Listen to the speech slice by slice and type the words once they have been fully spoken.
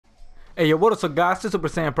Hey yo, what up guys, this is Super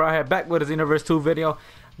Saiyan Pro here, back with a Xenoverse 2 video.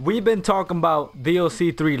 We've been talking about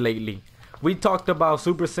DLC 3 lately. We talked about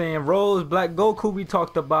Super Saiyan Rose, Black Goku, we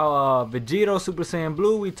talked about Vegito, Super Saiyan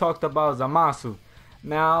Blue, we talked about Zamasu.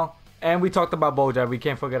 Now, and we talked about Bojack, we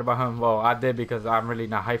can't forget about him. Well, I did because I'm really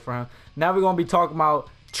not hyped for him. Now we're going to be talking about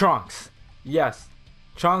Trunks. Yes,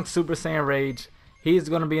 Trunks Super Saiyan Rage. He's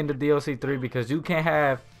going to be in the DLC 3 because you can't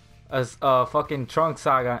have a fucking Trunks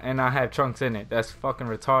saga and not have Trunks in it. That's fucking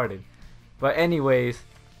retarded. But anyways,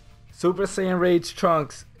 Super Saiyan Rage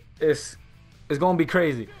Trunks is gonna be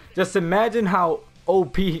crazy. Just imagine how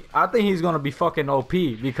OP. I think he's gonna be fucking OP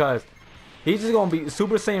because he's just gonna be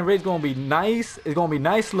Super Saiyan Rage. Gonna be nice. It's gonna be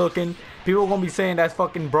nice looking. People are gonna be saying that's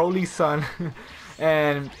fucking Broly's son.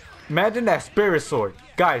 And imagine that Spirit Sword,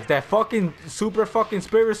 guys. That fucking super fucking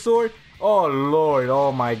Spirit Sword. Oh lord.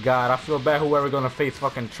 Oh my god. I feel bad whoever gonna face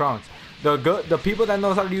fucking Trunks. The people that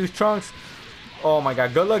knows how to use Trunks. Oh my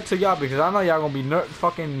god, good luck to y'all because I know y'all gonna be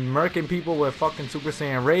fucking murking people with fucking Super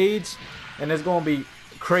Saiyan Rage, and it's gonna be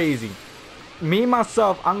crazy. Me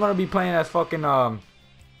myself, I'm gonna be playing as fucking I'm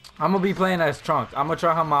gonna be playing as Trunks. I'm gonna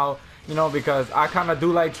try him out, you know, because I kind of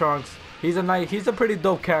do like Trunks. He's a pretty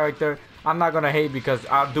dope character. I'm not gonna hate because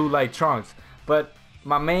I do like Trunks, but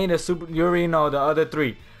my main is Super. You already know the other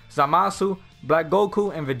three: Zamasu, Black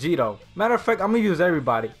Goku, and Vegito. Matter of fact, I'm gonna use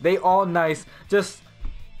everybody. They all nice. Just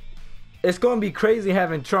it's gonna be crazy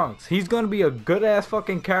having Trunks. He's gonna be a good ass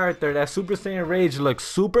fucking character. That Super Saiyan Rage looks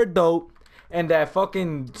super dope, and that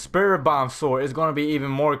fucking Spirit Bomb sword is gonna be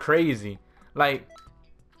even more crazy. Like,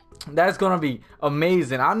 that's gonna be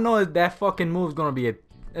amazing. I know that fucking move is gonna be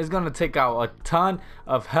it's gonna take out a ton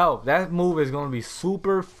of health. That move is gonna be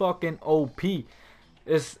super fucking OP.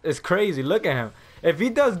 It's crazy. Look at him. If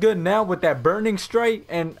he does good now with that Burning Strike,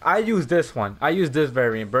 and I use this one. I use this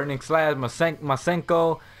variant, Burning Slash,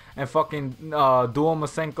 Masenko. And fucking dual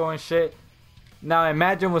Masenko and shit. Now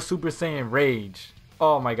imagine with Super Saiyan Rage.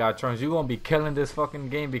 Oh my god, Trunks, you're gonna be killing this fucking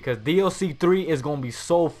game because DLC 3 is gonna be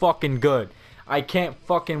so fucking good. I can't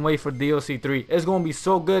fucking wait for DLC 3. It's gonna be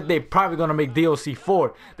so good. They probably gonna make DLC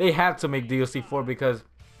 4. They have to make DLC 4 because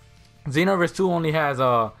Xenoverse 2 only has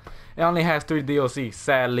 3 DLC,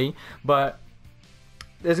 sadly. But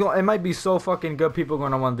it might be so fucking good. People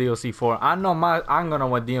gonna want DLC 4. I know I'm gonna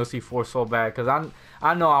want DLC 4 so bad because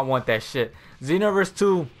I know I want that shit. Xenoverse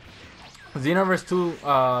 2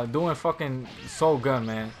 doing fucking so good,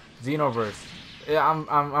 man. Xenoverse. Yeah,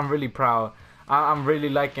 I'm really proud. I'm really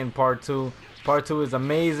liking part 2. Part 2 is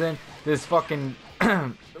amazing. This fucking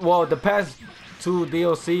well, the past 2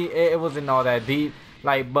 DLC it wasn't all that deep.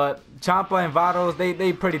 Like, but Champa and Vados,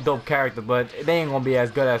 they pretty dope characters, but they ain't gonna be as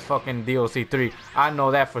good as fucking DLC 3. I know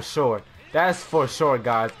that for sure. That's for sure,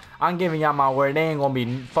 guys. I'm giving y'all my word. They ain't gonna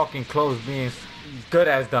be fucking close being good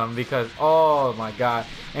as them because, oh my god.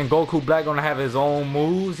 And Goku Black gonna have his own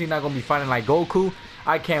moves. He's not gonna be fighting like Goku.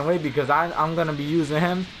 I can't wait because I'm gonna be using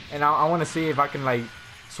him, and I want to see if I can like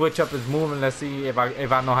switch up his move and let's see if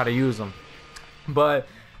I know how to use him. But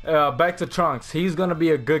back to Trunks. He's gonna be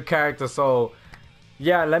a good character, so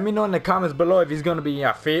yeah, let me know in the comments below if he's gonna be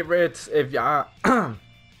your favorites. If y'all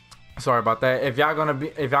sorry about that. If y'all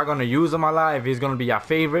gonna use him a lot, if he's gonna be your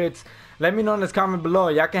favorites, let me know in this comment below.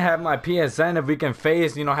 Y'all can have my PSN if we can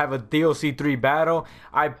face, you know, have a DLC 3 battle.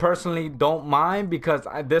 I personally don't mind because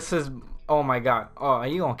this is, oh my god. Oh,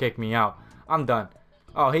 he gonna kick me out. I'm done.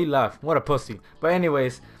 Oh, he left. What a pussy. But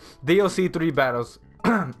anyways, DLC 3 battles.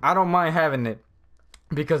 I don't mind having it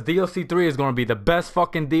because DLC 3 is gonna be the best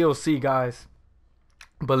fucking DLC, guys.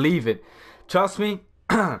 Believe it. Trust me.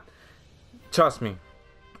 Trust me.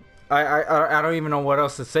 I don't even know what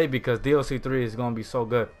else to say because DLC 3 is gonna be so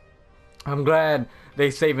good. I'm glad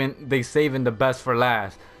they saving the best for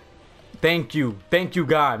last. Thank you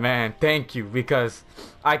God, man. Thank you, because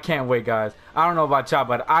I can't wait, guys. I don't know about y'all,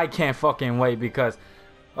 but I can't fucking wait because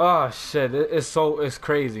oh shit, it's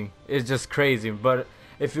crazy. It's just crazy. But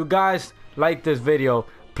if you guys like this video,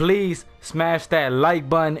 please smash that like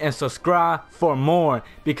button and subscribe for more.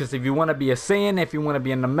 Because if you want to be a Saiyan, if you want to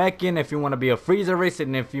be a Namekian, if you want to be a Frieza race,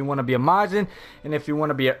 and if you want to be a Majin, and if you want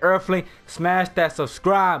to be an Earthling, smash that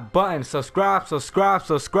subscribe button. Subscribe,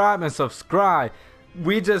 and subscribe.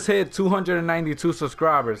 We just hit 292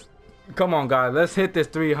 subscribers. Come on, guys. Let's hit this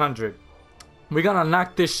 300. We're gonna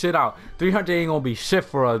knock this shit out. 300 ain't gonna be shit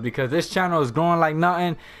for us because this channel is growing like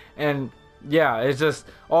nothing. And yeah, it's just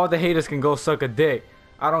all the haters can go suck a dick.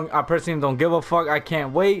 I personally don't give a fuck. I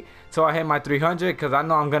can't wait till I hit my 300 because I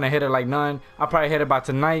know I'm gonna hit it like nothing. I'll probably hit it by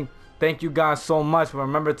tonight. Thank you guys so much.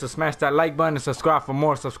 Remember to smash that like button and subscribe for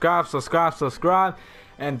more. Subscribe.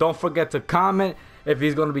 And don't forget to comment if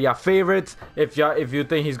he's gonna be your favorites, if you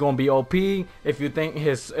think he's gonna be OP, if you think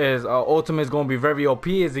his ultimate is gonna be very OP,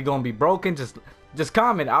 is he gonna be broken? Just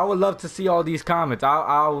comment. I would love to see all these comments.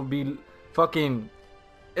 I will be fucking.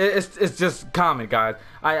 It's just comment, guys.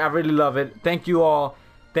 I really love it. Thank you all.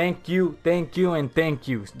 Thank you, and thank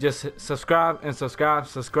you. Just subscribe.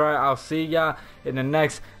 I'll see y'all in the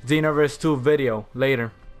next Xenoverse 2 video.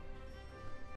 Later.